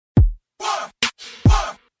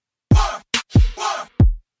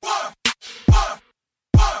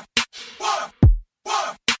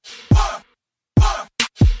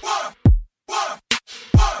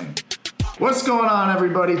What's going on,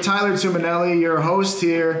 everybody? Tyler Tuminelli, your host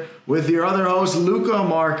here, with your other host, Luca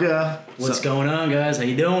Marca. What's going on, guys? How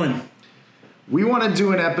you doing? We want to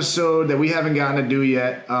do an episode that we haven't gotten to do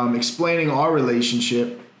yet, explaining our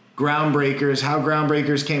relationship, Groundbreakers, how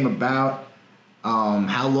Groundbreakers came about,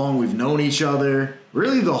 how long we've known each other,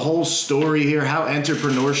 really the whole story here, how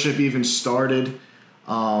entrepreneurship even started,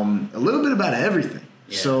 a little bit about everything.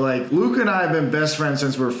 Yeah. So, Luca and I have been best friends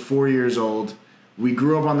since we're 4 years old. We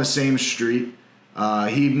grew up on the same street.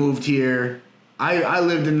 He moved here. I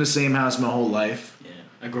lived in the same house my whole life.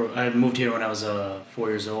 Yeah, I moved here when I was 4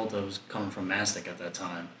 years old. I was coming from Mastic at that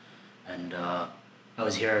time, and I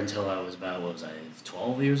was here until I was about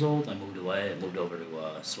 12 years old. I moved away. I moved over to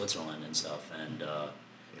Switzerland and stuff, and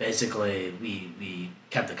basically we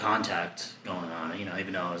kept the contact going on. You know,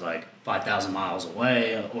 even though I was 5,000 miles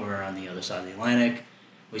away over on the other side of the Atlantic.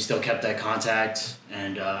 We still kept that contact,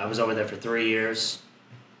 and I was over there for 3 years,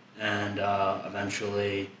 and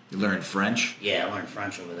eventually... You learned French? Yeah, I learned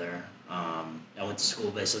French over there. I went to school,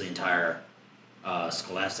 basically the entire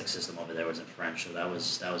scholastic system over there was in French, so that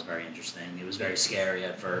was very interesting. It was very scary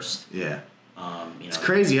at first. Yeah. It's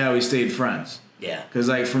crazy how we stayed friends. Yeah. Because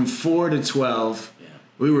from 4 to 12,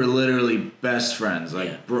 we were literally best friends,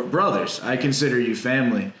 brothers. I consider you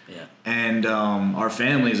family. Yeah. And our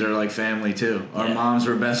families are like family too. Our moms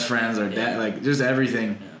were best friends. Our dad, just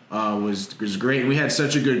everything was great. We had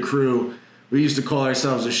such a good crew. We used to call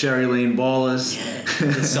ourselves the Sherry Lane Ballers. Yeah,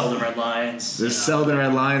 the Selden Red Lions. The Selden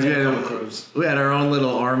Red Lions. We had our own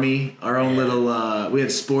little army, our own little. We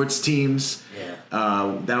had sports teams.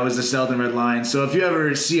 Yeah. That was the Selden Red Lions. So if you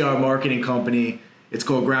ever see our marketing company, it's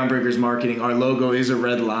called Groundbreakers Marketing. Our logo is a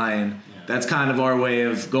red lion. That's kind of our way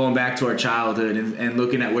of going back to our childhood and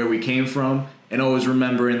looking at where we came from and always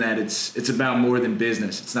remembering that it's about more than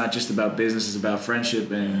business. It's not just about business, it's about friendship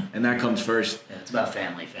and that comes first. Yeah, it's about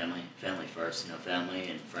family first. You know, family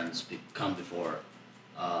and friends come before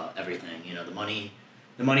everything. You know, the money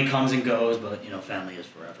comes and goes, but family is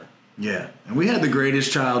forever. Yeah, and we had the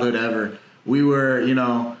greatest childhood ever. We were,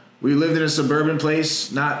 we lived in a suburban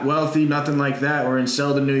place, not wealthy, nothing like that. We're in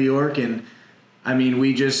Selden, New York, and I mean,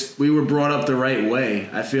 we were brought up the right way.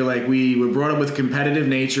 I feel like we were brought up with competitive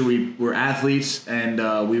nature. We were athletes, and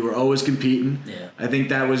we were always competing. Yeah. I think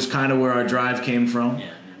that was kind of where our drive came from.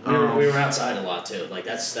 Yeah, we were outside a lot too.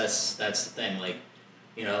 That's the thing.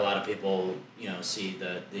 A lot of people see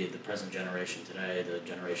the present generation today. The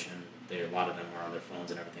generation, a lot of them are on their phones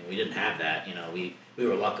and everything. We didn't have that. We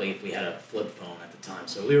were lucky if we had a flip phone at the time.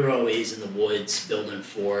 So we were always in the woods, building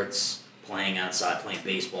forts, playing outside, playing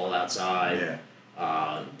baseball outside. Yeah.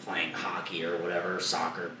 Playing hockey or whatever,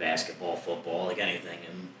 soccer, basketball, football, anything,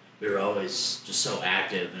 and we were always just so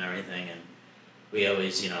active and everything, and we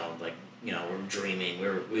always, we're dreaming,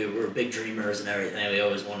 we were big dreamers and everything. We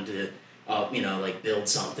always wanted to, build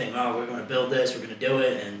something. Oh, we're going to build this, we're going to do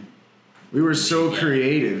it, and we were so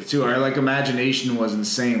creative too. Our imagination was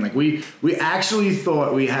insane. We actually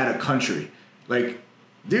thought we had a country.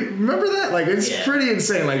 Dude, remember that? It's pretty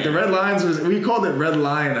insane. The Red Lions we called it Red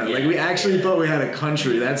Lion. We actually thought we had a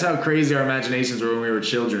country. That's how crazy our imaginations were when we were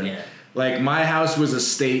children. Yeah. My house was a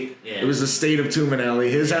state. Yeah. It was the state of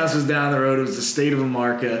Tuminelli. His house was down the road. It was the state of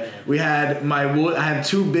Amarca. Yeah. We had I had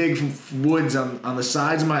two big woods on the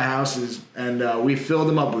sides of my houses, and we filled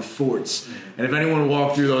them up with forts. And if anyone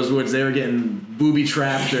walked through those woods, they were getting booby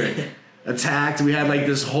trapped or attacked. We had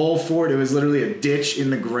this whole fort. It was literally a ditch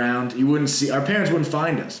in the ground. You wouldn't see. Our parents wouldn't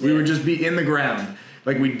find us. We would just be in the ground.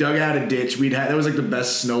 We dug out a ditch. That was the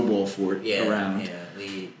best snowball fort around. Yeah,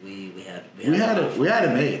 We had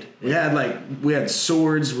it made. We had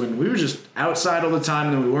swords when we were just outside all the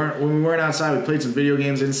time. And when we weren't outside, we played some video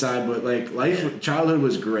games inside. But childhood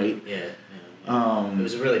was great. Yeah. It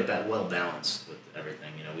was really well balanced with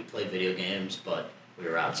everything. We played video games, but we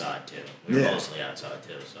were outside too. We were mostly outside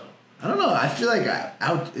too. So. I don't know. I feel like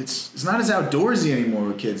it's not as outdoorsy anymore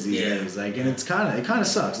with kids these days. And it kind of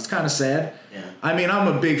sucks. It's kind of sad. Yeah. I mean, I'm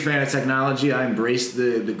a big fan of technology. I embrace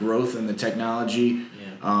the growth and the technology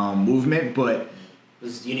movement, but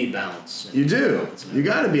you need balance. You do. You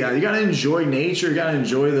got to be out. You got to enjoy nature. You got to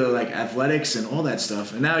enjoy the athletics and all that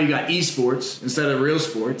stuff. And now you got esports instead of real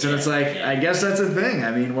sports, and it's I guess that's a thing. I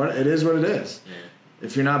mean, it is what it is. Yeah.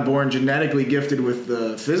 If you're not born genetically gifted with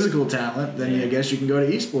the physical talent, then I guess you can go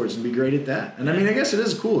to esports and be great at that. And I mean, I guess it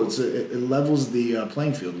is cool. It levels the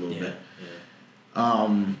playing field a little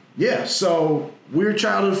bit. So we're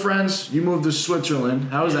childhood friends. You moved to Switzerland.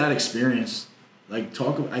 How was that experience?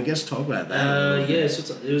 Talk about that.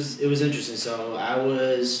 So it was interesting. So I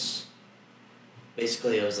was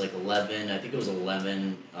 11. I think it was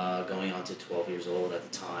 11, going on to 12 years old at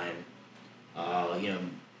the time.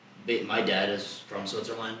 my dad is from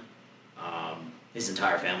Switzerland. His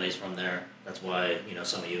entire family is from there. That's why,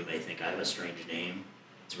 some of you may think I have a strange name.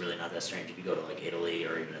 It's really not that strange. If you go to like Italy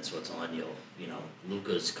or even in Switzerland,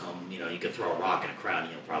 Lucas come, you could throw a rock in a crowd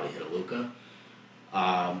and you'll probably hit a Luca.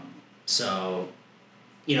 So,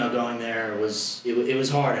 going there it was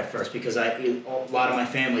hard at first because a lot of my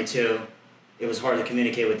family too, it was hard to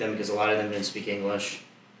communicate with them because a lot of them didn't speak English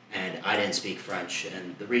and I didn't speak French,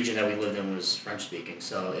 and the region that we lived in was French speaking.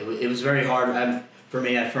 So it was very hard for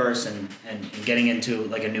me at first and getting into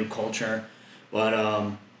like a new culture. But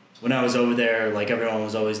when I was over there, like everyone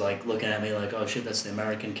was always like looking at me like, oh shit, that's the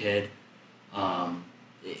American kid.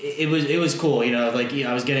 It was cool, like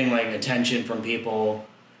I was getting like attention from people,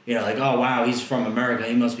 like, oh wow, he's from America,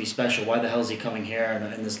 he must be special. Why the hell is he coming here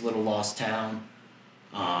in this little lost town?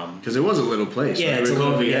 Because it was a little place. Yeah, right?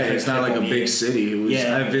 It's not like a big city. It was.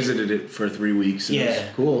 Yeah. I visited it for 3 weeks. And it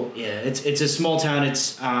was cool. Yeah, it's a small town.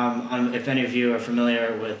 It's if any of you are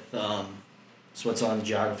familiar with Switzerland, the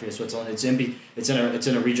geography of Switzerland, it's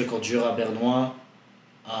in a region called Jura Bernois.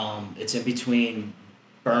 It's in between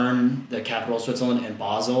Bern, the capital of Switzerland, and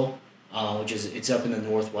Basel, it's up in the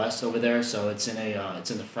northwest over there. So it's in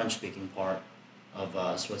the French speaking part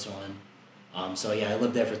of Switzerland. So yeah, I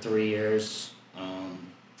lived there for 3 years.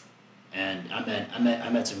 And I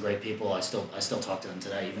met some great people. I still talk to them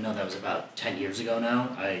today, even though that was about 10 years ago now.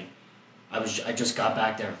 I just got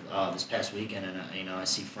back there this past weekend, and I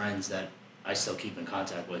see friends that I still keep in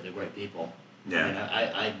contact with. They're great people. Yeah. I mean,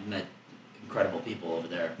 I met incredible people over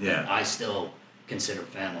there. Yeah. I still consider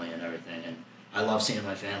family and everything, and I love seeing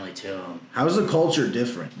my family too. How's the culture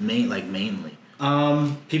different? Mainly.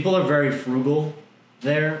 People are very frugal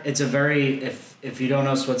there. It's a very if you don't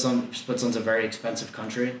know Switzerland's a very expensive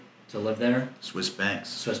country to live there. Swiss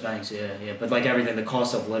banks, yeah. But like everything, the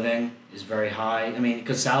cost of living is very high. I mean,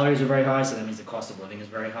 because salaries are very high, so that means the cost of living is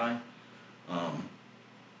very high.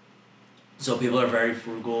 So people are very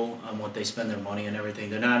frugal on what they spend their money and everything.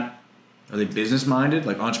 They're not. Are they business minded,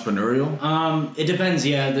 like entrepreneurial? It depends.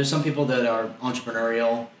 Yeah, there's some people that are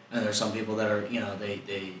entrepreneurial, and there's some people that are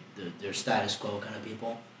they're status quo kind of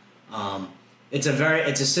people. It's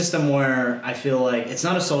a system where I feel like it's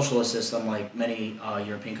not a socialist system like many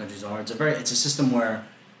European countries are. It's a system where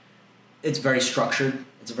it's very structured.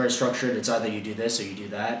 It's either you do this or you do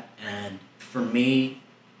that. And for me,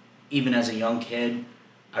 even as a young kid,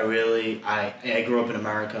 I grew up in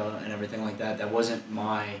America and everything like that. That wasn't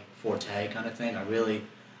my forte kind of thing.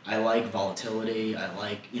 I like volatility. I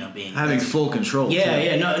like being having full control.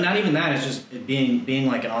 Yeah. No, not even that. It's just being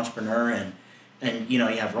like an entrepreneur and you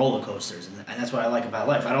have roller coasters, and that's what I like about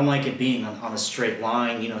life. I don't like it being on a straight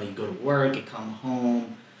line. You go to work, you come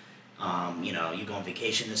home, you go on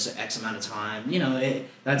vacation this X amount of time.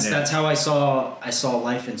 That's how I saw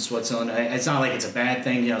life in Switzerland. It's not like it's a bad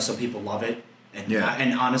thing. Some people love it,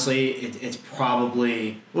 and honestly, it's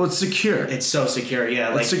probably it's secure. It's so secure. Yeah,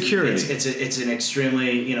 like security. It's an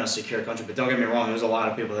extremely secure country. But don't get me wrong. There's a lot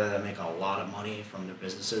of people there that make a lot of money from their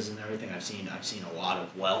businesses and everything. I've seen a lot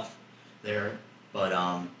of wealth there. But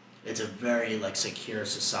it's a very secure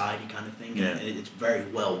society kind of thing, and it's very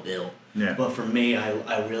well built. Yeah. But for me,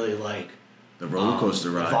 I really like the roller coaster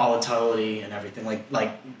ride, the volatility and everything.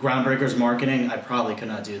 Like Groundbreakers marketing, I probably could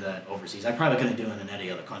not do that overseas. I probably couldn't do it in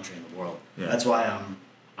any other country in the world. Yeah. That's why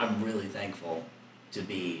I'm really thankful to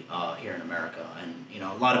be here in America, and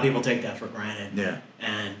a lot of people take that for granted. Yeah.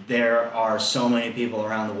 And there are so many people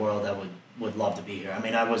around the world that would love to be here. I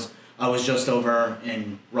mean, I was just over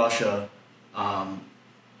in Russia. I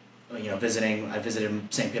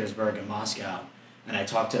visited St. Petersburg and Moscow, and I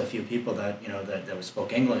talked to a few people that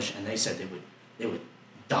spoke English, and they said they would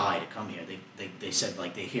die to come here. They said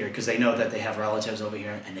they hear because they know that they have relatives over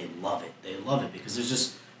here, and they love it. They love it because there's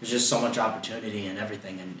just so much opportunity and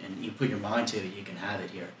everything, and you put your mind to it, you can have it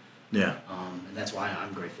here. Yeah. And that's why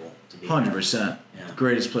I'm grateful to be 100%. Yeah.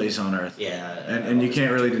 Greatest place on earth. Yeah. And you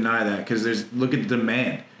can't really deny that because look at the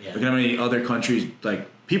demand. Yeah. Look at how many other countries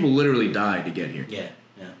people literally die to get here. Yeah.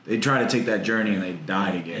 They try to take that journey and they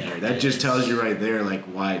die to get here. That just tells you right there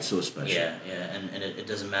why it's so special. Yeah, and it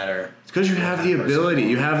doesn't matter. It's because you have the ability,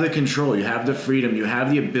 you have the control, you have the freedom, you have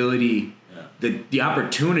the ability, the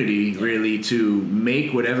opportunity really to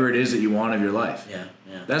make whatever it is that you want of your life. Yeah.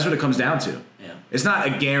 That's what it comes down to. Yeah. It's not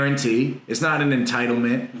a guarantee. It's not an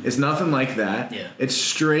entitlement. Mm-hmm. It's nothing like that. Yeah. It's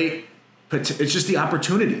straight. It's just the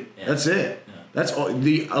opportunity. Yeah. That's it. Yeah. That's all,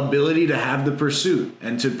 the ability to have the pursuit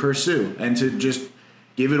and to pursue and to just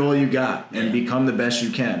give it all you got and become the best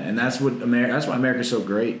you can. And that's what that's why America's so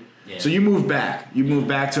great. Yeah. So you moved back. You moved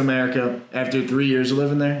back to America after 3 years of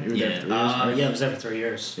living there? You were there for 3 years, right? Yeah, I was there for 3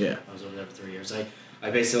 years. Yeah. I was over there for 3 years.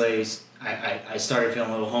 I basically I started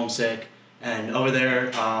feeling a little homesick. And over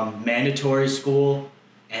there, mandatory school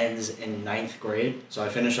ends in 9th grade. So I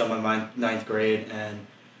finished up my 9th grade, and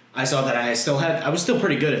I saw that I was still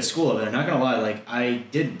pretty good at school over there. Not gonna lie, like I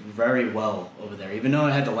did very well over there, even though I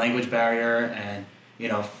had the language barrier, and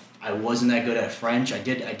I wasn't that good at French. I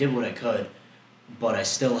did what I could, but I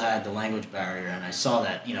still had the language barrier, and I saw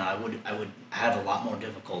that I would have a lot more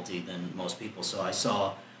difficulty than most people. So I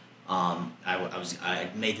saw. I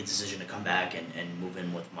made the decision to come back and move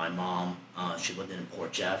in with my mom. She lived in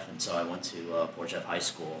Port Jeff, and so I went to Port Jeff High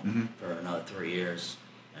School for another 3 years,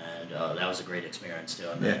 and that was a great experience too.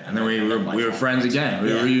 And then we were friends again.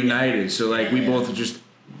 We were reunited. So we both were just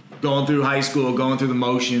going through high school, going through the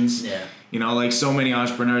motions. Yeah. Like so many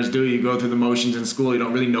entrepreneurs do. You go through the motions in school. You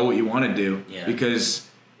don't really know what you want to do because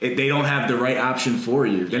they don't have the right option for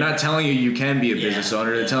you. They're not telling you can be a business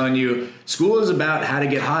owner. They're telling you school is about how to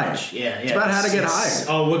get hired. It's about how to get hired.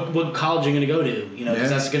 Oh, what college you're going to go to? Because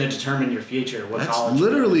that's going to determine your future. What that's college?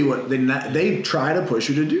 Literally what they try to push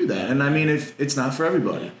you to do that. And I mean, if it's not for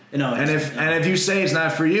everybody. No, and if you say it's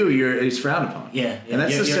not for you, it's frowned upon. And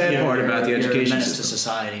that's the sad part about the education menace system. To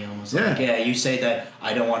society, almost. You say that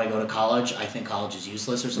I don't want to go to college. I think college is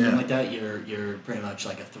useless or something like that. You're pretty much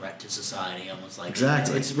like a threat to society, almost like.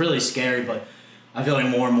 Exactly. It's really scary, but I feel like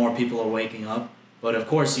more and more people are waking up. But of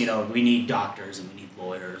course, we need doctors and we need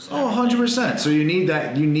lawyers. Oh, 100%. So you need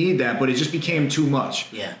that, but it just became too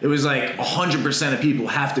much. Yeah. It was like 100% of people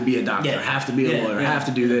have to be a doctor, have to be a lawyer, have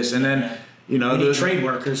to do this, and then. We need trade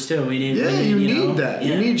workers too. We need. You need that.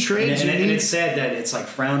 You need trades. And it's sad that it's like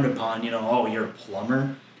frowned upon. Oh, you're a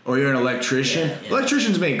plumber. Or you're an electrician.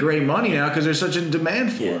 Electricians make great money now because there's such a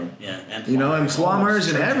demand for them. And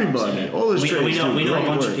plumbers and everybody. All those trades. We know a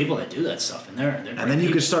bunch of people that do that stuff, and they're and then you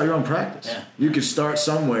could start your own practice. Yeah. You could start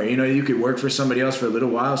somewhere. You could work for somebody else for a little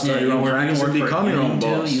while, start your own practice, and become your own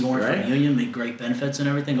boss. You can work for a union, make great benefits and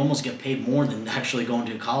everything. Almost get paid more than actually going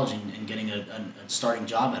to college and getting a starting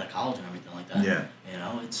job at a college and everything like that. Yeah.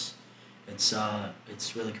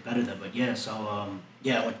 It's really competitive. But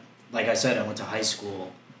like I said, I went to high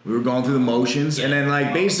school. We were going through the motions, and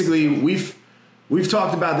then basically we've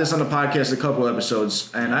talked about this on the podcast a couple episodes,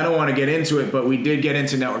 and I don't want to get into it, but we did get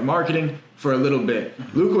into network marketing for a little bit.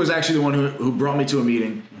 Luca was actually the one who brought me to a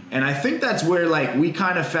meeting, and I think that's where we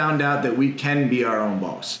kind of found out that we can be our own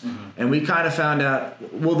boss, and we kind of found out.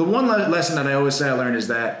 Well, the one lesson that I always say I learned is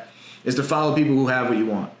to follow people who have what you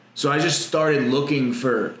want. So I just started looking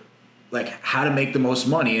for how to make the most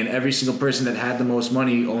money, and every single person that had the most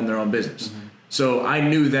money owned their own business. So I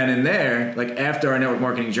knew then and there, after our network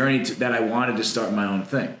marketing journey, that I wanted to start my own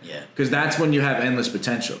thing. Yeah. Because that's when you have endless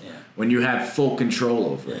potential. Yeah. When you have full control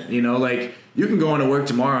over it. You can go into work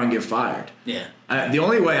tomorrow and get fired. Yeah. The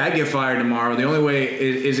only way I get fired tomorrow, the only way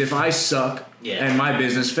is if I suck and my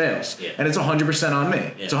business fails. Yeah. And it's 100% on me.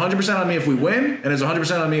 Yeah. It's 100% on me if we win, and it's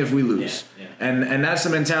 100% on me if we lose. Yeah. And that's the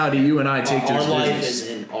mentality you and I take to this business. Our life is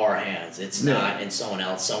in our hands. It's not in someone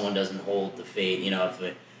else. Someone doesn't hold the fate.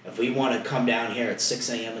 If we want to come down here at 6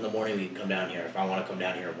 a.m. in the morning, we can come down here. If I want to come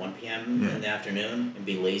down here at 1 p.m. in the afternoon and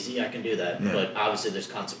be lazy, I can do that. Yeah. But obviously there's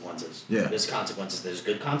consequences. Yeah. There's consequences. There's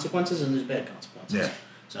good consequences and there's bad consequences. Yeah.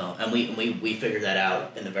 So, and we figured that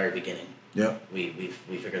out in the very beginning. Yep. We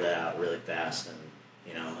figured that out really fast, and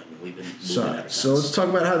and we've been moving ever since. So let's talk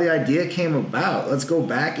about how the idea came about. Let's go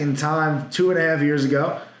back in time 2.5 years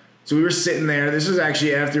ago. So we were sitting there. This was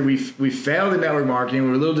actually after we failed in network marketing. We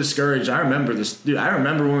were a little discouraged. I remember this, dude. I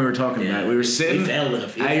remember when we were talking about it. We were sitting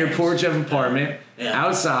at your Port Jeff apartment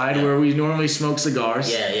outside where we normally smoke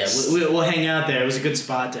cigars. Yeah. We'll hang out there. It was a good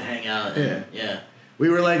spot to hang out. Yeah. We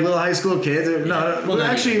were little high school kids. We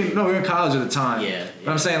were in college at the time. Yeah.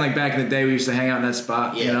 But I'm saying back in the day, we used to hang out in that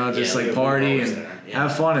spot. Just party and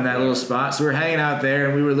have fun in that little spot. So we were hanging out there,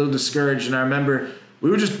 and we were a little discouraged. And I remember. We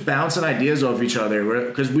were just bouncing ideas off each other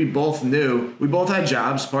because we both had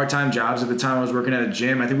jobs, part-time jobs. At the time I was working at a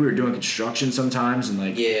gym. I think we were doing construction sometimes and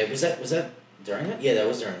was that during that? Yeah, that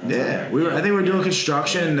was during that. Yeah, I think we were doing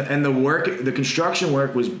construction and the construction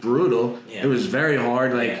work was brutal. Yeah. It was very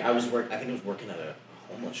hard. I think I was working at a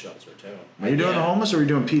homeless shelter too. Are you doing the homeless or were you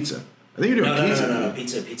doing pizza? I think you're doing pizza. No.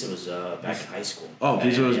 Pizza was back in high school. Oh,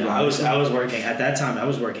 pizza was. I was working at that time. I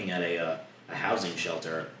was working at a housing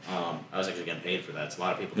shelter. I was actually getting paid for that. So a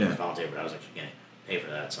lot of people didn't volunteer, but I was actually getting paid for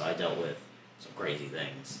that. So I dealt with some crazy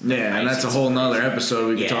things. Yeah, and that's a whole nother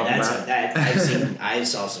episode we could talk about. I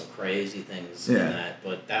saw some crazy things in that,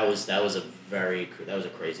 but that was a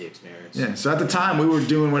crazy experience. Yeah. So at the time we were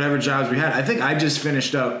doing whatever jobs we had. I think I just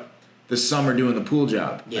finished up the summer doing the pool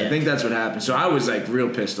job. Yeah. I think that's what happened. So I was real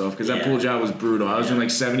pissed off because that pool job was brutal. I was doing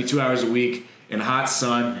 72 hours a week in hot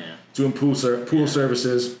sun doing pool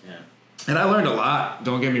services. And I learned a lot.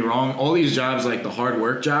 Don't get me wrong. All these jobs, like the hard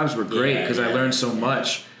work jobs, were great because I learned so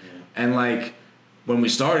much. Yeah. And like when we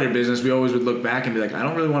started a business, we always would look back and be like, I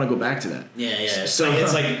don't really want to go back to that. Yeah. So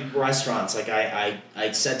it's like restaurants. Like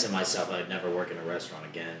I said to myself, I'd never work in a restaurant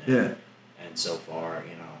again. And so far,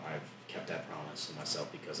 I've kept that promise to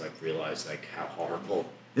myself because I've realized like how horrible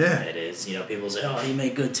it is. People say, oh, you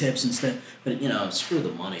make good tips and stuff. But, screw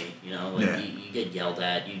the money. You get yelled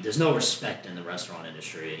at. There's no respect in the restaurant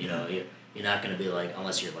industry. You're not going to be like,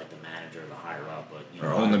 unless you're like the manager or the higher up, but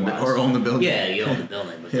or own the building. Yeah, you own the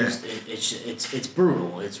building, but it's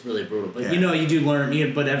brutal. It's really brutal. But you do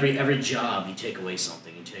learn. But every job you take away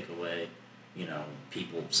something. You take away,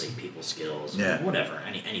 people skills, whatever,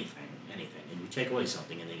 anything, and you take away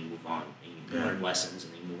something, and then you move on. And you learn lessons,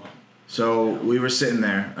 and then you move on. So we were sitting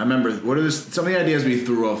there. I remember some of the ideas we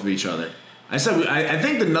threw off of each other. I said, I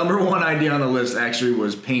think the number one idea on the list actually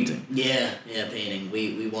was painting. Yeah, painting.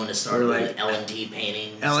 We wanted to start with L&T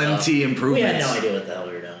painting. L&T improvements. We had no idea what the hell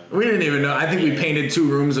we were doing. We didn't even know. I think we painted 2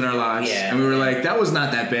 rooms in our lives. Yeah. And we were like, that was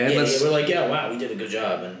not that bad. We're like, wow, we did a good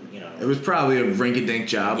job. And, It was probably a rinky-dink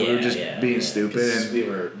job. We were just being stupid. And we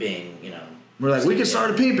were being, We're like, we can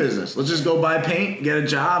start a paint business. Let's just go buy paint, get a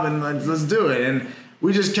job, and let's do it. And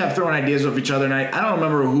we just kept throwing ideas off each other. And I don't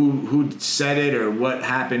remember who said it or what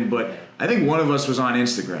happened, but I think one of us was on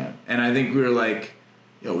Instagram, and I think we were like,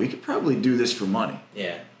 "Yo, we could probably do this for money."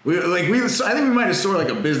 Yeah. I think we might have saw like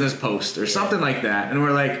a business post or something like that, and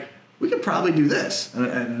we're like, "We could probably do this."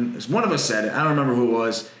 And one of us said it. I don't remember who it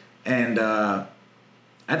was. And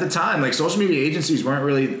at the time, like social media agencies weren't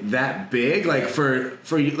really that big. Like for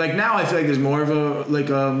like now, I feel like there's more of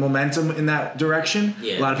a momentum in that direction.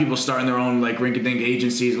 Yeah. A lot of people starting their own like rink-a-dink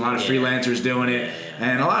agencies. A lot of freelancers doing it,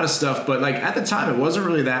 and a lot of stuff. But like at the time, it wasn't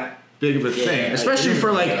really that big of a thing, especially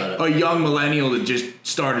for like a young millennial to just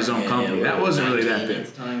start his own company. That wasn't really that big. At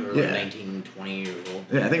the time, we were 19, 20 years old.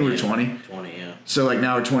 Yeah, I think we were 20. 20, yeah. So like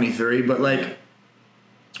now we're 23, but like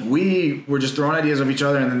we were just throwing ideas of each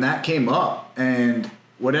other, and then that came up. And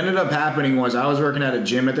what ended up happening was I was working at a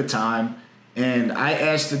gym at the time, and I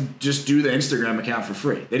asked to just do the Instagram account for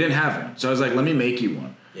free. They didn't have one, so I was like, let me make you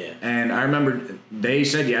one. Yeah. And I remember they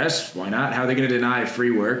said yes, why not? How are they going to deny free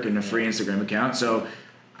work and a free Instagram account? So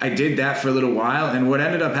I did that for a little while, and what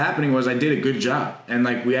ended up happening was I did a good job, and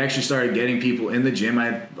like we actually started getting people in the gym. I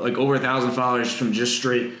had like over 1,000 followers from just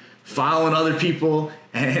straight following other people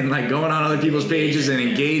and like going on other people's pages and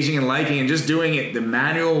engaging and liking and just doing it the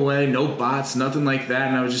manual way, no bots, nothing like that.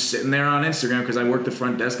 And I was just sitting there on Instagram because I worked the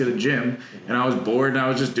front desk at a gym, and I was bored, and I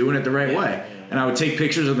was just doing it the right way. And I would take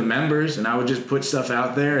pictures of the members, and I would just put stuff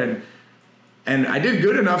out there, and I did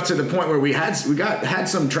good enough to the point where we had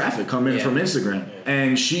some traffic come in from Instagram.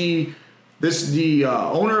 And the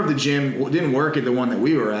owner of the gym didn't work at the one that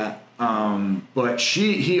we were at, but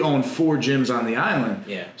he owned 4 gyms on the island.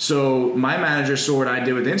 Yeah. So my manager saw what I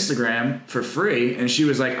did with Instagram for free, and she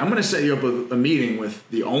was like, "I'm going to set you up with a meeting with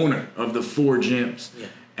the owner of the 4 gyms." Yeah.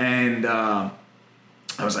 And I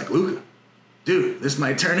was like, "Luca, dude, this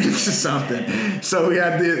might turn into something." So we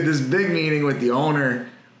had this big meeting with the owner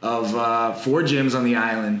of 4 gyms on the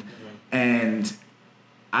island, and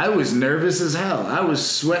I was nervous as hell. I was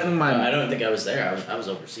sweating I don't think I was there. I was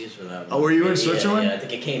overseas for that. Oh, were you in Switzerland? Yeah, I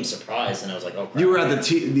think it came surprise, and I was like, "Oh crap!" You were at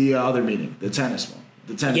the other meeting, the tennis one.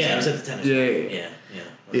 The tennis. Yeah, I was at the tennis. Yeah.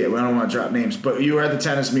 Yeah, we don't want to drop names, but you were at the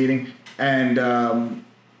tennis meeting, and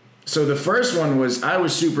so the first one was I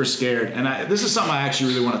was super scared, and this is something I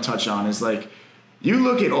actually really want to touch on. Is like you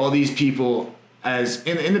look at all these people. As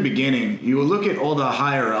in the beginning, you will look at all the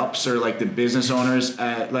higher ups or like the business owners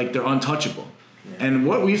like they're untouchable. Yeah. And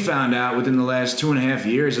what we found out within the last 2.5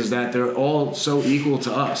 years is that they're all so equal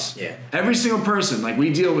to us. Yeah. Every single person, like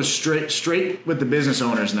we deal with straight with the business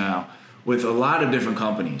owners now, with a lot of different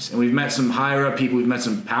companies. And we've met some higher up people, we've met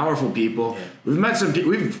some powerful people. Yeah.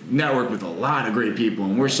 We've networked with a lot of great people,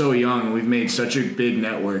 and we're so young, and we've made such a big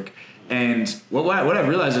network. And what I've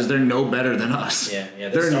realized is they're no better than us. Yeah.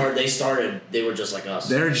 They were just like us.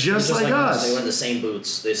 They're just like us. They were in the same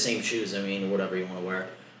boots, the same shoes. I mean, whatever you want to wear.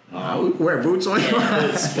 We wear boots all you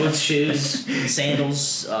want. Boots, shoes,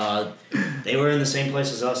 sandals. They were in the same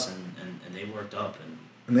place as us, and they worked up.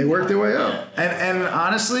 And they worked their way up. Yeah. And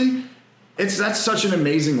honestly, that's such an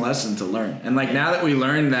amazing lesson to learn. And like now that we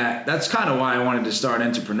learned that, that's kind of why I wanted to start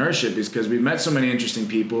entrepreneurship, is because we've met so many interesting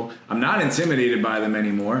people. I'm not intimidated by them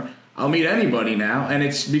anymore. I'll meet anybody now, and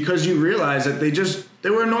it's because you realize that They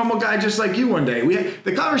were a normal guy just like you one day.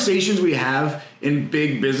 The conversations we have in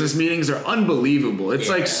big business meetings are unbelievable. It's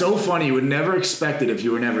like so funny. You would never expect it if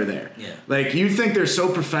you were never there. Yeah. Like you think they're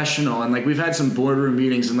so professional, and like we've had some boardroom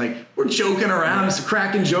meetings and like we're joking around,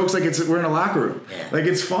 cracking jokes like we're in a locker room. Yeah. Like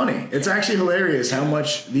it's funny. It's actually hilarious how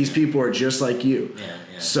much these people are just like you.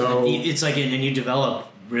 Yeah. So it's like, and you develop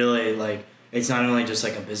really like, it's not only just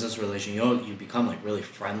like a business relation, you become like really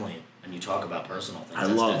friendly and you talk about personal things. I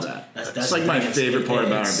love that. That's like my favorite part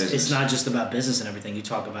about our business. It's not just about business and everything. You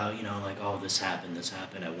talk about, like, oh, this happened,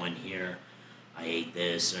 I went here, I ate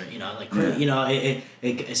this, or, like,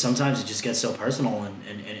 it sometimes it just gets so personal and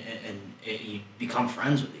you become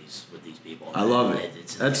friends with these people. I love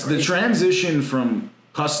it. That's the transition from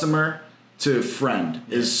customer to friend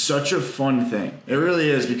is such a fun thing. It really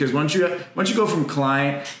is, because once you go from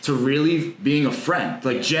client to really being a friend,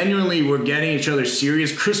 like genuinely we're getting each other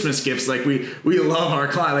serious Christmas gifts. Like we love our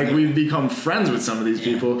client. Like we've become friends with some of these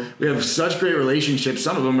people. We have such great relationships.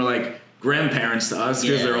 Some of them are like grandparents to us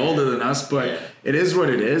because they're older than us, but it is what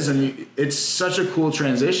it is. And it's such a cool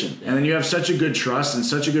transition. And then you have such a good trust and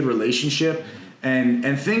such a good relationship,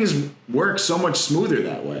 and things work so much smoother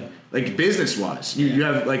that way. Like business wise, you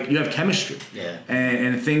have chemistry,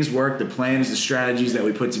 and things work. The plans, the strategies that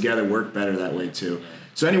we put together work better that way too.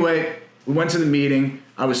 So anyway, we went to the meeting.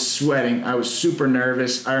 I was sweating. I was super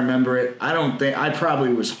nervous. I remember it. I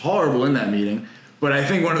probably was horrible in that meeting, but I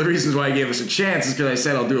think one of the reasons why he gave us a chance is because I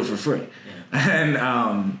said I'll do it for free,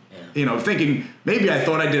 and thinking maybe I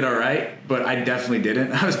thought I did all right, but I definitely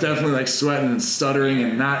didn't. I was definitely like sweating and stuttering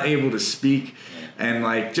and not able to speak. And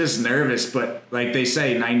like just nervous, but like they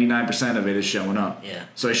say, 99% of it is showing up. Yeah.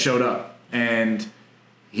 So I showed up, and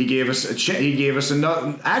he gave us a chance. He gave us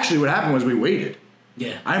another. Actually, what happened was we waited.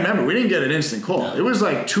 Yeah. I remember we didn't get an instant call. No. It was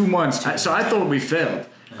like 2 months. So I thought we failed.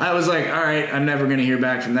 I was like, all right, I'm never gonna hear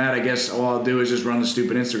back from that. I guess all I'll do is just run the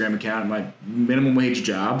stupid Instagram account, my minimum wage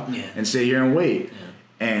job, and sit here and wait.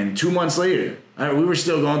 Yeah. And 2 months later, we were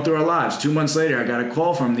still going through our lives. 2 months later, I got a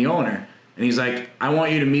call from the owner, and he's like, I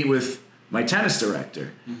want you to meet with my tennis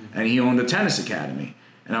director, and he owned a tennis academy.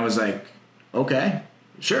 And I was like, okay,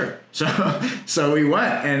 sure. So we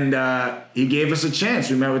went, and he gave us a chance.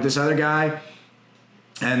 We met with this other guy,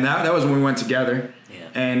 and that was when we went together. Yeah.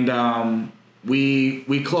 And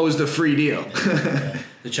we closed a free deal.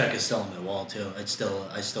 The check is still on my wall too. I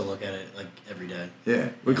still look at it like every day. Yeah,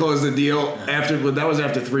 we closed the deal that was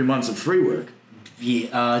after 3 months of free work.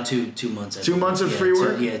 Yeah, 2 months. 2 months of free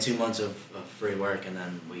work. 2 months of free work, and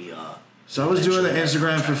then we. So I was doing the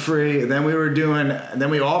Instagram for free, and then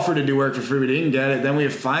we offered to do work for free. We didn't get it. Then we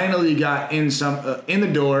finally got in the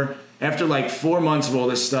door after like 4 months of all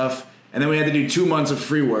this stuff, and then we had to do 2 months of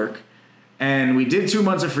free work. And we did 2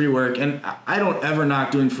 months of free work, and I don't ever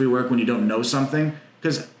knock doing free work when you don't know something,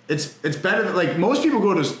 because it's better than, like, most people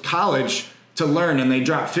go to college to learn, and they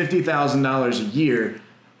drop $50,000 a year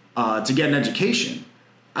to get an education.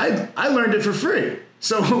 I learned it for free.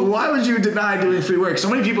 So why would you deny doing free work? So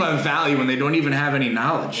many people have value when they don't even have any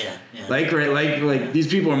knowledge. Yeah. Like these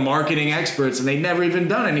people are marketing experts, and they've never even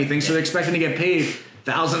done anything, so they're expecting to get paid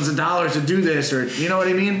thousands of dollars to do this, or you know what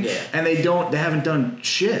I mean? Yeah. And they haven't done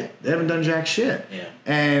shit. They haven't done jack shit. Yeah.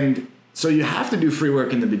 And so you have to do free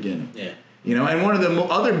work in the beginning. Yeah. And one of the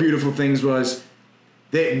other beautiful things was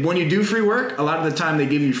that when you do free work, a lot of the time they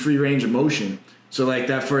give you free range of motion. So like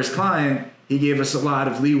that first client, he gave us a lot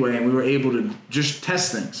of leeway, and we were able to just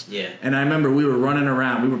test things. Yeah. And I remember we were running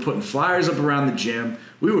around. We were putting flyers up around the gym.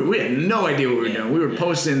 We had no idea what we were doing. We were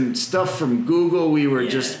posting stuff from Google. We were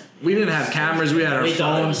we didn't have cameras. We had our phones. We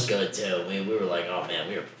thought it was good too. We were like, oh man,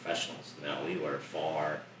 we were professionals. No, we were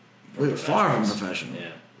far. We were far from professional.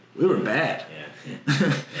 Yeah. We were bad.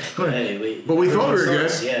 Yeah. But we thought we were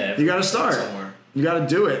good. Yeah. You got to start. Somewhere. You got to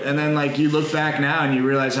do it, and then like you look back now and you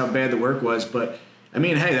realize how bad the work was, but. I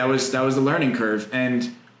mean, hey, that was the learning curve.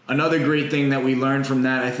 And another great thing that we learned from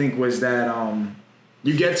that, I think, was that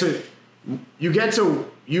you get to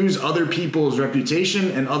use other people's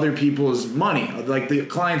reputation and other people's money, like the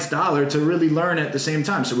client's dollar, to really learn at the same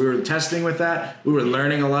time. So we were testing with that. We were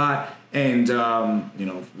learning a lot, and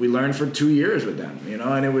we learned for 2 years with them.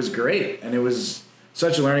 And it was great, and it was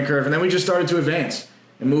such a learning curve. And then we just started to advance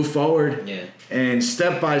and move forward. Yeah. And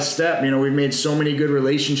step by step, we've made so many good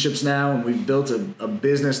relationships now, and we've built a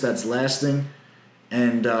business that's lasting,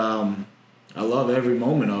 and I love every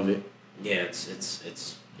moment of it. Yeah,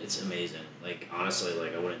 it's amazing. Like honestly,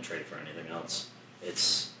 like I wouldn't trade it for anything else.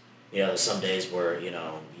 It's there's some days where you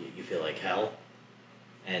feel like hell,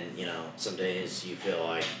 and some days you feel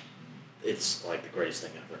like it's like the greatest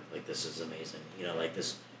thing ever. Like this is amazing. Like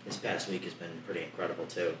this this past week has been pretty incredible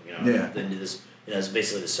too. Yeah. It's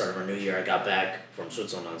basically the start of our new year. I got back from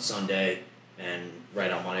Switzerland on Sunday, and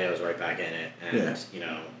right on Monday I was right back in it. And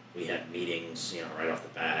we had meetings, right off the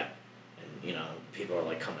bat, and people are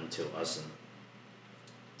like coming to us and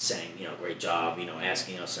saying, great job,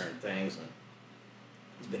 asking us certain things, and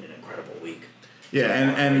it's been an incredible week. Yeah,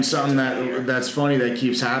 and something that's funny that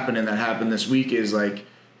keeps happening that happened this week is like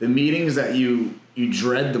the meetings that you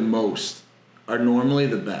dread the most are normally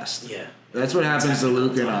the best. Yeah. That's what happens to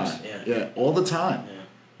Luke and I. Yeah, all the time.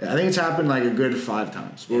 Yeah. I think it's happened like a good 5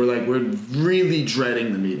 times. Where we're really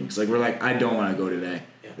dreading the meetings. Like we're like, I don't want to go today.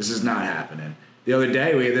 Yeah. This is not happening. The other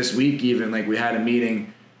day, this week even, like we had a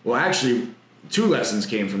meeting. Well, actually, 2 lessons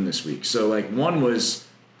came from this week. So like one was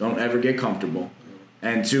don't ever get comfortable.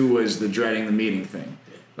 And 2 was the dreading the meeting thing.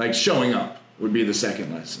 Like showing up would be the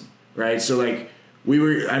second lesson, right? So like I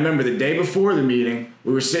remember the day before the meeting,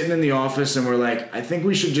 we were sitting in the office and we're like, I think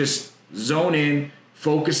we should just zone in,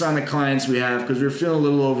 focus on the clients we have because we were feeling a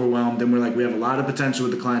little overwhelmed and we're like, we have a lot of potential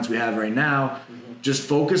with the clients we have right now. Mm-hmm. Just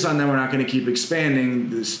focus on them. We're not going to keep expanding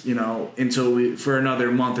this, until for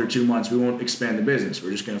another month or 2 months, we won't expand the business.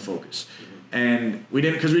 We're just going to focus. Mm-hmm. And we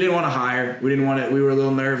didn't want to hire. We were a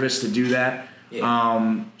little nervous to do that.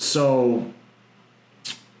 Yeah. So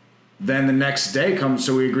then the next day comes,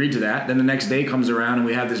 so we agreed to that. Then the next day comes around and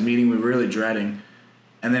we have this meeting we were really dreading.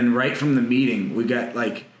 And then right from the meeting, we got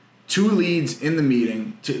like 2 leads in the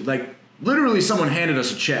meeting to like literally someone handed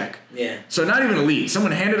us a check. Yeah. So not even a lead.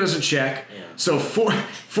 Someone handed us a check. Yeah. So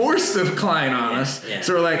forced the client on us. Yeah.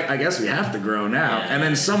 So we're like, I guess we have to grow now. Yeah. And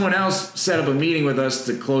then someone else set up a meeting with us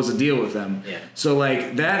to close a deal with them. Yeah. So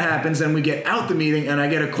like that happens. Then we get out the meeting and I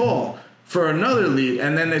get a call for another lead,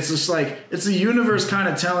 and then it's just like it's the universe kind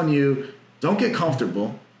of telling you, don't get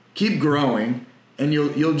comfortable, keep growing, and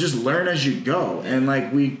you'll just learn as you go. And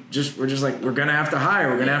like we're just like we're gonna have to hire,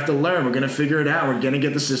 we're gonna have to learn, we're gonna figure it out, we're gonna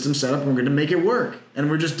get the system set up, and we're gonna make it work, and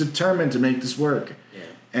we're just determined to make this work. Yeah.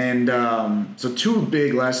 And so 2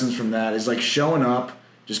 big lessons from that is like showing up,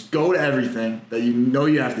 just go to everything that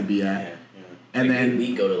you have to be at, yeah. And like then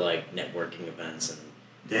we go to like networking events and.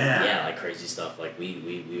 Yeah, like crazy stuff. Like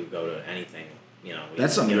we would go to anything,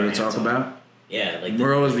 That's something good to talk about. Yeah, like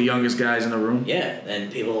we're always the youngest guys in the room. Yeah, and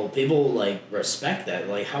people like respect that.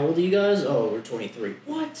 Like, how old are you guys? Oh, we're 23.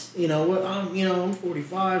 What? I'm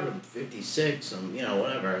 45. I'm 56. I'm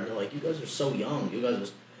whatever. And they're like, you guys are so young. You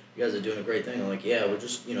guys are doing a great thing. I'm like, yeah, we're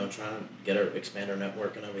just trying to expand our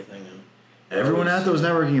network and everything. And everyone at those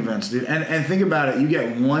networking events, dude. And think about it. You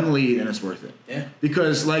get 1 lead and it's worth it. Yeah.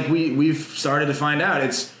 Because like we've started to find out,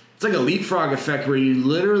 it's like a leapfrog effect where you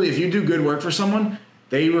literally, if you do good work for someone,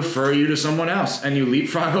 they refer you to someone else and you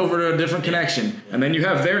leapfrog over to a different connection. Yeah. And then you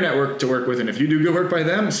have their network to work with. And if you do good work by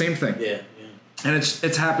them, same thing. Yeah. And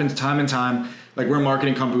it's happened time and time. Like we're a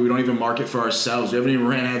marketing company. We don't even market for ourselves. We haven't even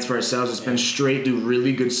ran ads for ourselves. It's been straight, do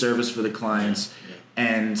really good service for the clients. Yeah.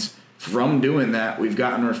 And from doing that, we've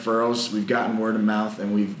gotten referrals, we've gotten word of mouth,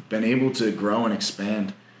 and we've been able to grow and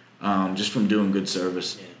expand just from doing good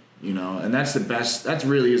service. Yeah. And that's the best. That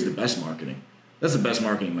really is the best marketing. That's the best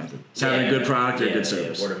marketing method. It's having a good product or a good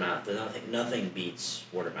service. Yeah, word of mouth. Nothing beats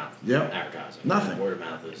word of mouth. Yep. Advertising. Nothing. Word of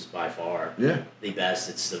mouth is by far the best.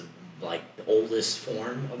 It's the oldest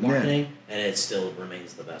form of marketing, and it still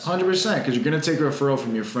remains the best. 100%, because you're gonna take a referral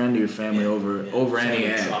from your friend or your family over any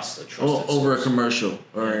ad, over a commercial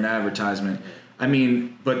or an advertisement. Yeah. I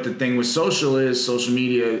mean, but the thing with social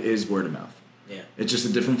media is word of mouth. Yeah, it's just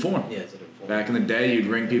a different form. Yeah, it's a different form. Back in the day, you'd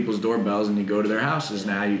ring people's doorbells and you go to their houses.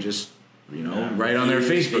 Now you just write on their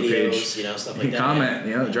Facebook videos, page, stuff like that.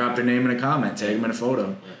 Comment, drop their name in a comment, tag them in a photo.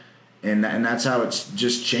 Yeah. And that's how it's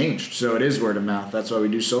just changed. So it is word of mouth. That's why we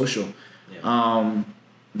do social. Yeah,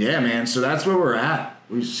 man. So that's where we're at.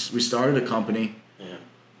 We started a company. Yeah.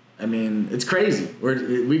 I mean, it's crazy.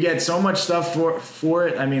 We get so much stuff for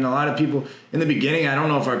it. I mean, a lot of people in the beginning, I don't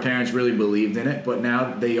know if our parents really believed in it, but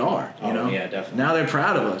now they are. Yeah, definitely. Now they're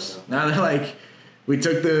proud of us. Now they're like, we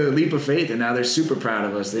took the leap of faith, and now they're super proud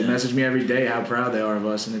of us. They message me every day how proud they are of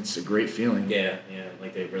us, and it's a great feeling. Yeah.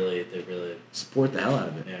 Like they really support the hell out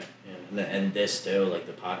of it. Yeah. And this too, like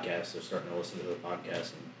the podcast, they're starting to listen to the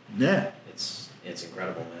podcast, and it's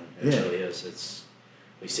incredible, man. It really is.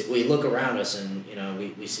 We look around us, and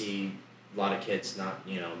we see a lot of kids not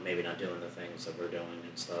maybe not doing the things that we're doing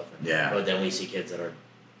and stuff. But then we see kids that are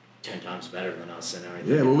 10 times better than us and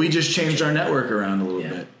everything. Yeah, well, we just changed our network around a little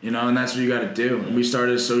bit, and that's what you got to do. And we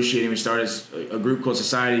started associating. We started a group called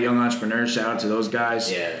Society of Young Entrepreneurs. Shout out to those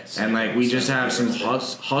guys. Yeah. And we just have some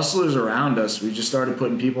hustlers around us. We just started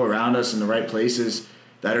putting people around us in the right places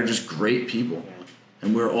that are just great people,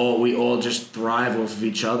 and we all just thrive off of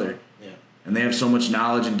each other. Yeah. and they have so much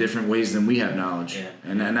knowledge in different ways than we have knowledge. Yeah.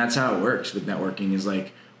 And that's how it works with networking. Is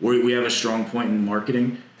like we have a strong point in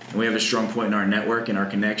marketing, and we have a strong point in our network and our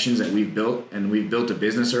connections that we've built, and we've built a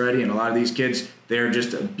business already. And a lot of these kids, they're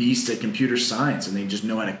just a beast at computer science, and they just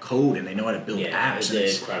know how to code and they know how to build apps.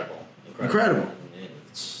 It's incredible.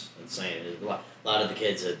 It's insane. A lot of the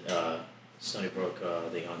kids at Stony Brook,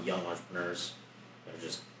 the young entrepreneurs, are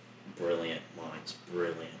just brilliant minds,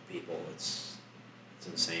 brilliant people. It's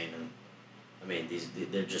insane. And I mean,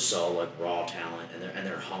 they're just so like raw talent, and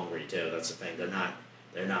they're hungry too. That's the thing.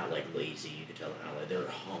 They're not like lazy. You can tell they're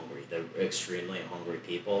hungry. They're extremely hungry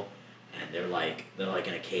people, and they're like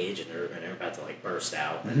in a cage, and they're about to like burst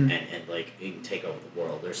out and like you can take over the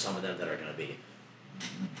world. There's some of them that are gonna be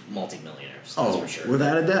multi-millionaires. That's for sure.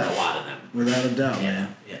 Without a doubt. A lot of them. Without a doubt, Yeah,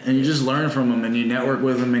 man. yeah. And you just learn from them, and you network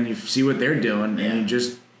with them, and you see what they're doing, and you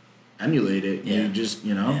just emulate it. Yeah. You just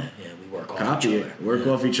we work off copy each it, other. work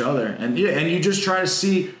off each other, and you just try to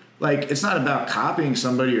see. Like, it's not about copying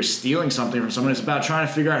somebody or stealing something from someone. It's about trying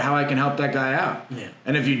to figure out how I can help that guy out. Yeah.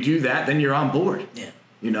 And if you do that, then you're on board. Yeah.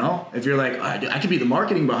 You know? If you're like, I could be the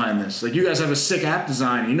marketing behind this. Like, you guys have a sick app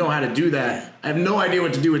design. You know how to do that. Yeah. I have no idea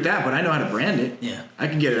what to do with that, but I know how to brand it. Yeah. I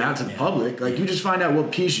can get it out to the public. Like, you just find out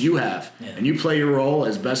what piece you have. Yeah. And you play your role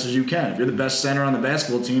as best as you can. If you're the best center on the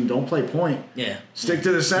basketball team, don't play point. Yeah. Stick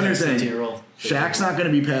to the center thing. Stick to your role. Shaq's not going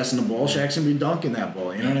to be passing the ball. Shaq's going to be dunking that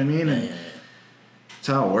ball. You know what I mean? And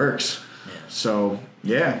that's how it works. Yeah. So,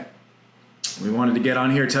 we wanted to get on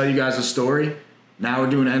here, tell you guys a story. Now we're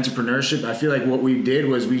doing entrepreneurship. I feel like what we did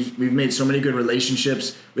was we've made so many good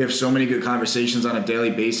relationships. We have so many good conversations on a daily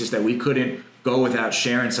basis that we couldn't go without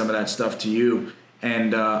sharing some of that stuff to you.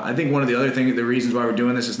 And I think one of the other things, the reasons why we're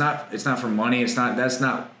doing this, it's not for money. It's not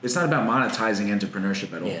about monetizing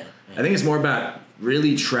entrepreneurship at all. Yeah. I think it's more about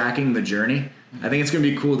really tracking the journey. I think it's going to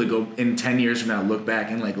be cool to go in 10 years from now, look back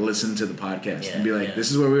and like listen to the podcast and be like, this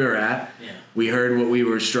is where we were at. Yeah. We heard what we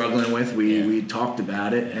were struggling with. We talked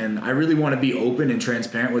about it. And I really want to be open and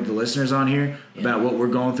transparent with the listeners on here about what we're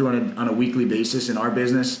going through on a weekly basis in our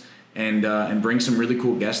business and bring some really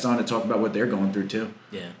cool guests on to talk about what they're going through too.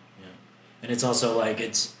 Yeah. And it's also like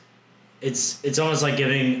it's almost like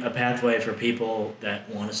giving a pathway for people that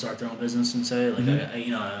want to start their own business and say like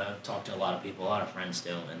I've talked to a lot of people, a lot of friends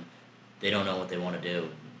too, and they don't know what they want to do.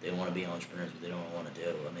 They want to be entrepreneurs, but they don't know what to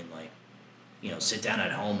do. I mean, like, sit down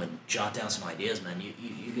at home and jot down some ideas, man.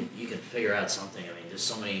 You can figure out something. I mean, there's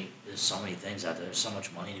so many things out there. There's so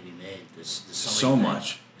much money to be made. There's so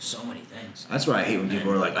much. There's so many things. That's why I hate when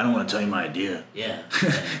people are like, I don't want to tell you my idea. Yeah.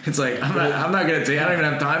 It's like I'm not gonna tell you. I don't even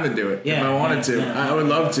have time to do it. Yeah, if I wanted to, I would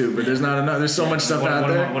love to, but there's not enough. There's so much stuff out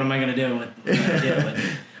there. What am I gonna do with my idea? But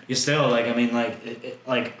you still like. I mean,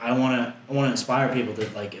 like I wanna inspire people to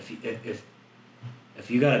like if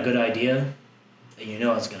you got a good idea and you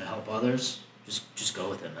know it's gonna help others, just go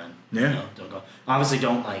with it, man. Yeah. Don't go. Obviously,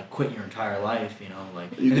 don't like quit your entire life.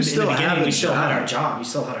 Like you can still have we still had our job. We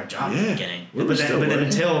still had our job in the beginning. But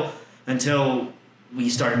then until we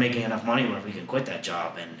started making enough money where we could quit that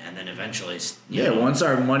job, and then eventually. Once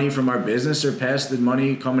our money from our business surpassed the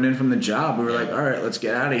money coming in from the job, we were like, all right, let's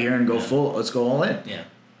get out of here and go full. Let's go all in. Yeah.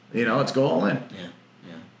 Let's go all in. Yeah.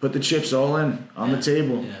 Put the chips all in on the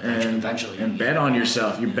table and bet on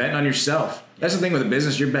yourself. You're betting on yourself. That's the thing with a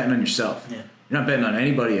business. You're betting on yourself. Yeah. You're not betting on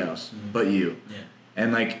anybody else but you. Yeah.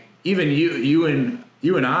 And like even you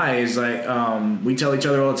and I is like we tell each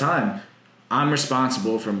other all the time, I'm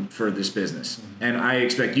responsible for this business, and I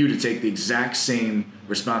expect you to take the exact same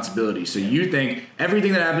responsibility. So you think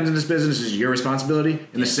everything that happens in this business is your responsibility.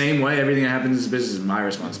 In the same way, everything that happens in this business is my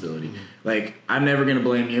responsibility. Like, I'm never going to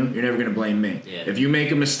blame you. You're never going to blame me. Yeah. If you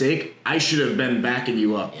make a mistake, I should have been backing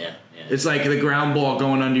you up. Yeah. It's like the ground ball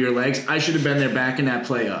going under your legs. I should have been there backing that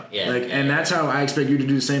play up. And that's how I expect you to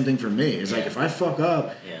do the same thing for me. It's like if I fuck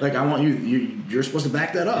up, like I want you're supposed to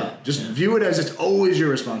back that up. Just view it as it's always your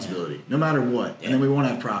responsibility, no matter what. And then we won't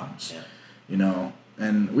have problems.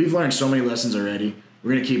 And we've learned so many lessons already.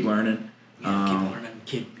 We're gonna keep learning. Keep learning.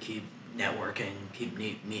 Keep networking. Keep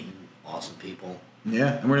meeting awesome people.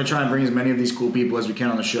 Yeah, and we're gonna try and bring as many of these cool people as we can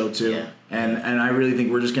on the show too. Yeah. And I really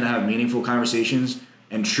think we're just gonna have meaningful conversations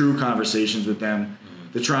and true conversations with them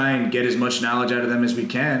to try and get as much knowledge out of them as we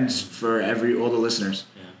can for all the listeners.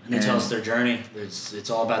 Yeah. And they tell us their journey. It's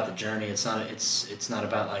all about the journey. It's not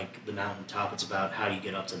about like the mountaintop. It's about how do you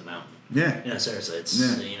get up to the mountain. Yeah. Seriously,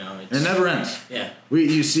 it never ends. Yeah.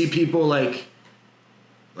 You see people like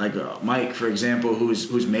Mike, for example,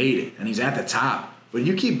 who's made it and he's at the top, but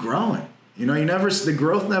you keep growing. The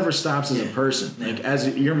growth never stops as a person. Like as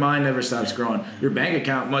your mind never stops growing. Your bank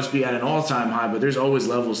account must be at an all-time high, but there's always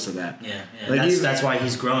levels to that. Yeah. Like that's why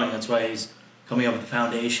he's growing. That's why he's coming up with the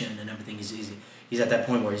foundation and everything. He's at that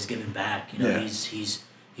point where he's giving back. You know, Yeah.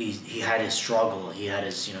 he had his struggle. He had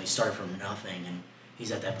his, you know, he started from nothing, and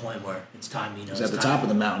he's at that point where it's time. You know, He's at the top of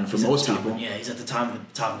the mountain for he's at most the top people. Yeah, he's at the top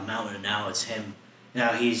of the mountain, and now it's him.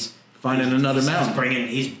 Now he's Finding another mountain.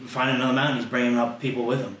 He's finding another mountain. He's bringing up people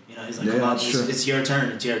with him. You know, he's like, Yeah, come on, that's true. it's your turn.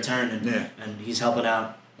 It's your turn, and Yeah. and he's helping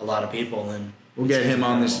out a lot of people. And We'll get him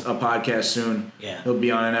on this podcast soon. Yeah. He'll be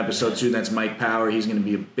on an episode soon. That's Mike Power. He's going to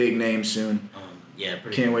be a big name soon. Yeah,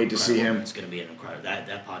 pretty Can't wait to see incredible. him. It's going to be an incredible. That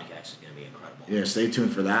podcast is going to be incredible. Yeah, stay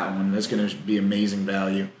tuned for that one. That's going to be amazing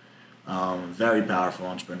value. Very powerful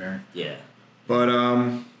entrepreneur. Yeah. But you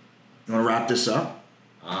want to wrap this up?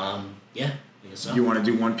 Yeah. I guess so. You want to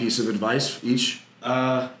do one piece of advice each?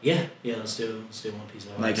 Yeah. Let's do one piece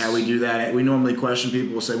of advice. Like how we do that. We normally question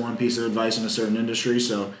people. We'll say one piece of advice in a certain industry.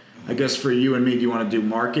 So I guess for you and me, do you want to do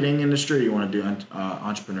marketing industry or you want to do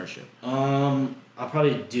entrepreneurship? I'll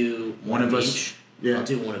probably do one of each. Yeah. I'll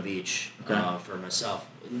do one of each. Okay. For myself.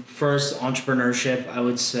 First, entrepreneurship. I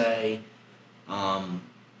would say,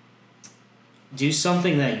 do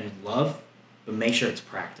something that you love, but make sure it's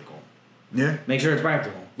practical. Yeah. Make sure it's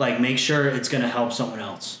practical. Like, make sure it's going to help someone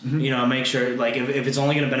else. Mm-hmm. You know, make sure, like, if it's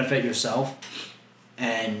only going to benefit yourself,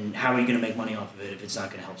 and how are you going to make money off of it if it's not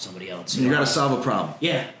going to help somebody else? You know? got to solve a problem.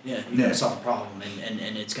 Yeah. You got to solve a problem,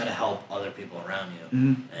 and it's got to help other people around you.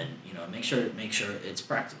 Mm-hmm. And, you know, make sure it's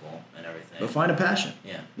practical and everything. But find a passion.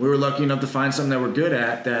 Yeah. We were lucky enough to find something that we're good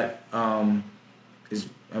at that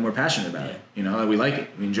and we're passionate about it. You know, we like it.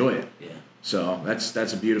 We enjoy it. Yeah. So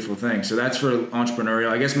that's a beautiful thing. So that's for entrepreneurial.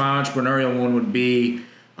 I guess my entrepreneurial one would be,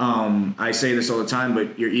 I say this all the time,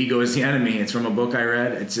 but your ego is the enemy. It's from a book I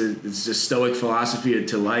read. It's a stoic philosophy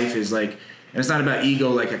to life is like, and it's not about ego,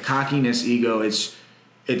 like a cockiness ego. It's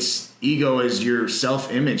ego is your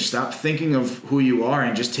self-image. Stop thinking of who you are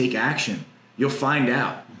and just take action. You'll find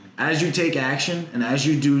out. As you take action and as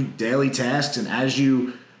you do daily tasks and as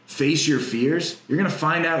you face your fears, you're going to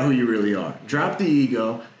find out who you really are. Drop the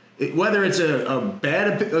ego. Whether it's a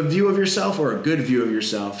bad view of yourself or a good view of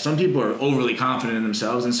yourself, some people are overly confident in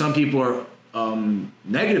themselves, and some people are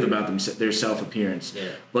negative about their self-appearance. Yeah.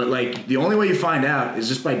 But like the only way you find out is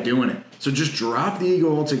just by doing it. So just drop the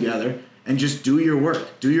ego altogether and just do your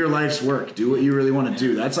work, do your life's work, do what you really want to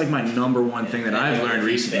do. That's like my number one thing that I've learned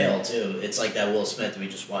recently. Fail too. It's like that Will Smith. We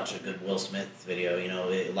just watched a good Will Smith video. You know,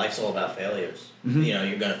 life's all about failures. Mm-hmm. You know,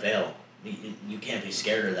 you're gonna fail. You can't be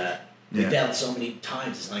scared of that. We Yeah. failed so many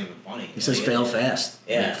times, it's not even funny. He says fail fast.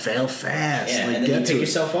 Yeah. Like, fail fast. Yeah, Like, and then get you to pick it.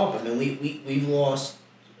 yourself up. I mean, we've lost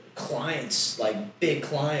clients, like big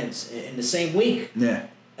clients, in the same week. Yeah.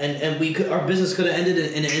 And our business could have ended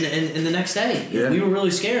in the next day. Yeah. We were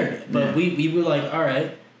really scared, but Yeah. we were like, all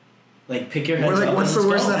right, like pick your heads We're up. like, and what's the let's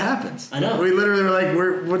worst go. that happens? I know. We literally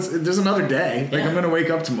were like, there's another day. Like, Yeah. I'm going to wake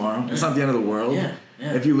up tomorrow. It's not the end of the world. Yeah.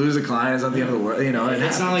 If you lose a client, it's not the end of the world. You know,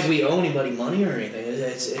 It's not like we owe anybody money or anything.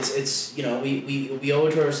 It's you know, we owe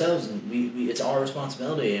it to ourselves, and we it's our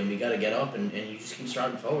responsibility, and we got to get up and you just keep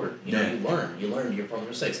striving forward. You know, Yeah. you learn from your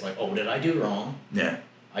mistakes. Like, oh, did I do wrong? Yeah.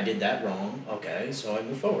 I did that wrong. Okay, so I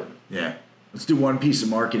move forward. Yeah. Let's do one piece of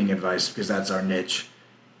marketing advice because that's our niche.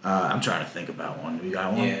 I'm trying to think about one. You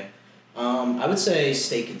got one? Yeah. I would say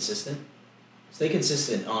stay consistent. Stay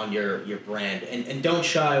consistent on your brand, and don't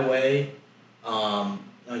shy away on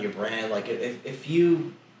your brand. Like if you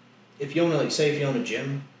own if you own a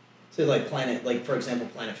gym, say like for example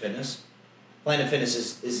Planet Fitness. Planet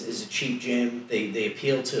Fitness is a cheap gym. They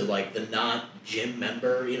appeal to like the not gym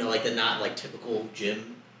member, you know, like the not like typical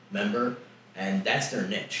gym member. And that's their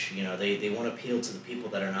niche. You know, they want to appeal to the people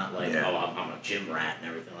that are not like, oh, I'm a gym rat and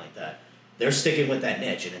everything like that. They're sticking with that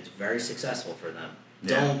niche, and it's very successful for them.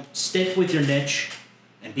 Yeah. Don't stick with your niche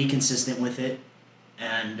and be consistent with it,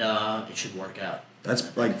 and it should work out.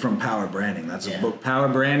 That's like from Power Branding. That's a Yeah. book. Power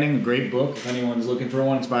Branding, great book. If anyone's looking for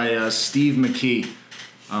one, it's by Steve McKee.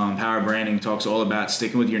 Power Branding talks all about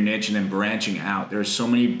sticking with your niche and then branching out. There's so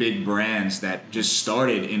many big brands that just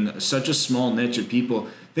started in such a small niche of people.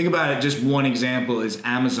 Think about it. Just one example is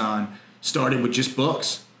Amazon started with just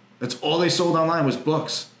books. That's all they sold online was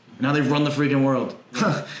books. Now they run the freaking world.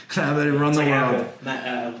 Now they run the world.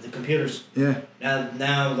 With the computers. Yeah.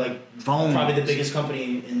 Now like Phones. probably the biggest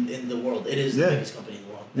company in the world. It is the biggest company in the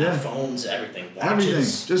world. Now Yeah. phones, everything, watches. Everything.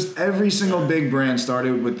 Just every single big brand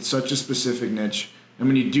started with such a specific niche. And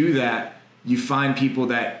when you do that, you find people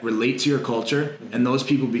that relate to your culture, and those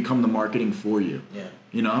people become the marketing for you. Yeah.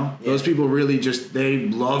 You know? Yeah. Those people really they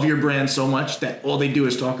love your brand so much that all they do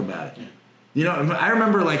is talk about it. Yeah. You know, I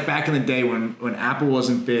remember like back in the day when Apple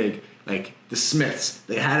wasn't big, like the Smiths,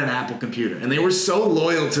 they had an Apple computer, and they were so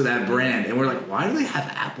loyal to that brand. And we're like, why do they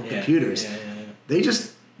have Apple computers? Yeah.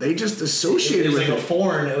 they just associated with it.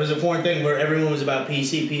 it. It was a foreign thing where everyone was about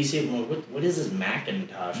PC. I'm like, what is this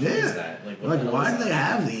Macintosh? What is that? Like why do they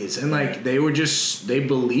have these? And like they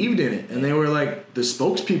believed in it, and they were like the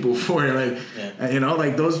spokespeople for it. Like you know,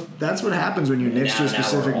 like that's what happens when you niche to a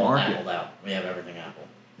specific market. Apple out. We have everything Apple.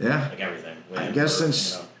 Yeah. Like everything. I guess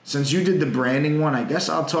since you did the branding one, I guess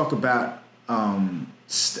I'll talk about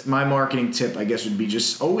my marketing tip. I guess would be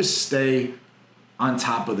just always stay on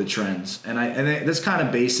top of the trends, and that's kind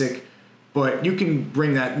of basic, but you can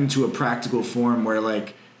bring that into a practical form where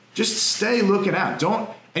like just stay looking out.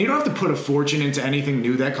 And you don't have to put a fortune into anything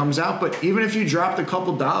new that comes out, but even if you dropped a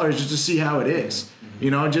couple dollars just to see how it is,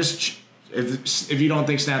 you know, just if you don't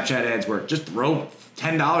think Snapchat ads work, just throw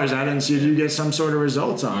 $10 at it and see if you get some sort of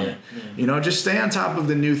results on it. You know, just stay on top of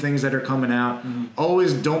the new things that are coming out.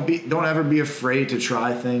 Always don't ever be afraid to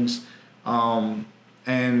try things,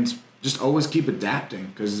 and just always keep adapting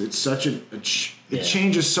because it's such it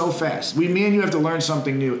changes so fast. Me and you have to learn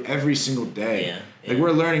something new every single day. Like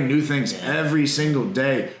we're learning new things every single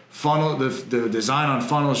day. The design on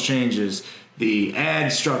funnels changes. The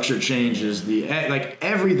ad structure changes.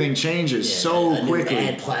 Everything changes so quickly. New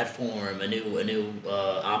ad platform, a new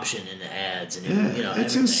option in the ads.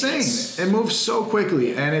 It's insane. It moves so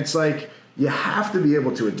quickly, and it's like you have to be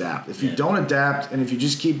able to adapt. If you don't adapt, and if you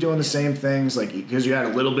just keep doing the same things, like because you had a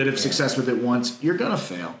little bit of success with it once, you're gonna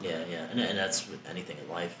fail. And that's with anything in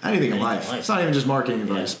life. Anything in life. It's not even just marketing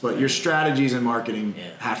advice, but your strategies in marketing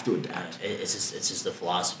have to adapt. It's just the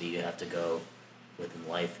philosophy you have to go with in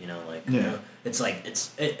life. You know, like it's like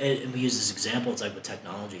we use this example. It's like with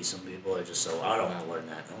technology. Some people are just so I don't want to learn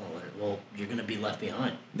that. I don't want to learn it. Well, you're gonna be left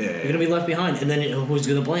behind. You're gonna be left behind, and then who's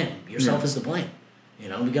gonna blame? Yourself is to blame. You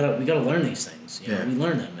know, we gotta learn these things. You know, we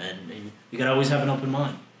learn them, and you gotta always have an open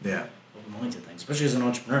mind. Open mind to things, especially as an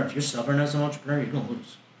entrepreneur. If you're stubborn as an entrepreneur, you're gonna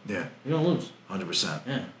lose. You're gonna lose.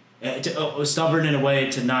 100%. Stubborn in a way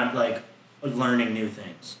to not like learning new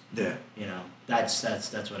things. You know, that's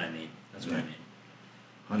what I mean. That's what I mean.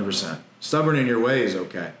 100%. Stubborn in your way is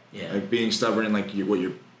okay. Yeah. Being stubborn in what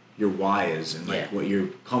your why is and what your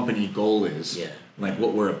company goal is. Yeah.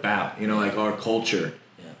 What we're about. Our culture.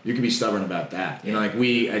 Yeah. You can be stubborn about that.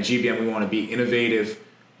 We at GBM we want to be innovative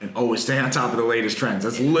and always stay on top of the latest trends.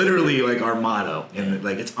 That's literally our motto. And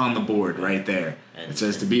it's on the board right there. It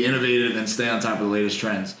says to be innovative and stay on top of the latest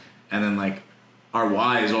trends. And then our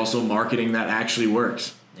why is also marketing that actually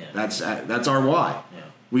works. Yeah. That's our why. Yeah.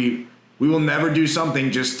 We will never do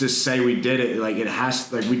something just to say we did it. It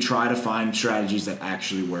has we try to find strategies that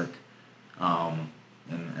actually work.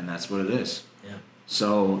 And that's what it is. Yeah.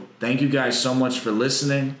 So thank you guys so much for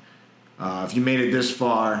listening. If you made it this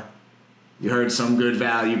far, you heard some good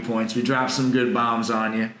value points. We dropped some good bombs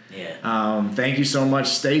on you. Yeah. Thank you so much.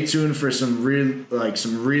 Stay tuned for some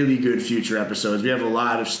really good future episodes. We have a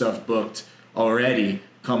lot of stuff booked already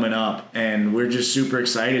coming up, and we're just super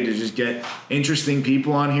excited to just get interesting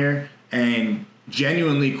people on here and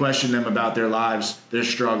genuinely question them about their lives, their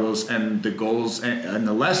struggles, and the goals and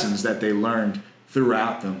the lessons that they learned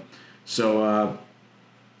throughout them. So,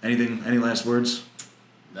 any last words?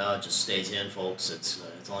 No, just stay tuned, folks. It's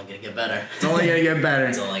only gonna get better. It's only gonna get better.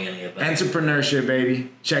 It's only gonna get better. Entrepreneurship, baby.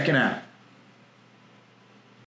 Checking out.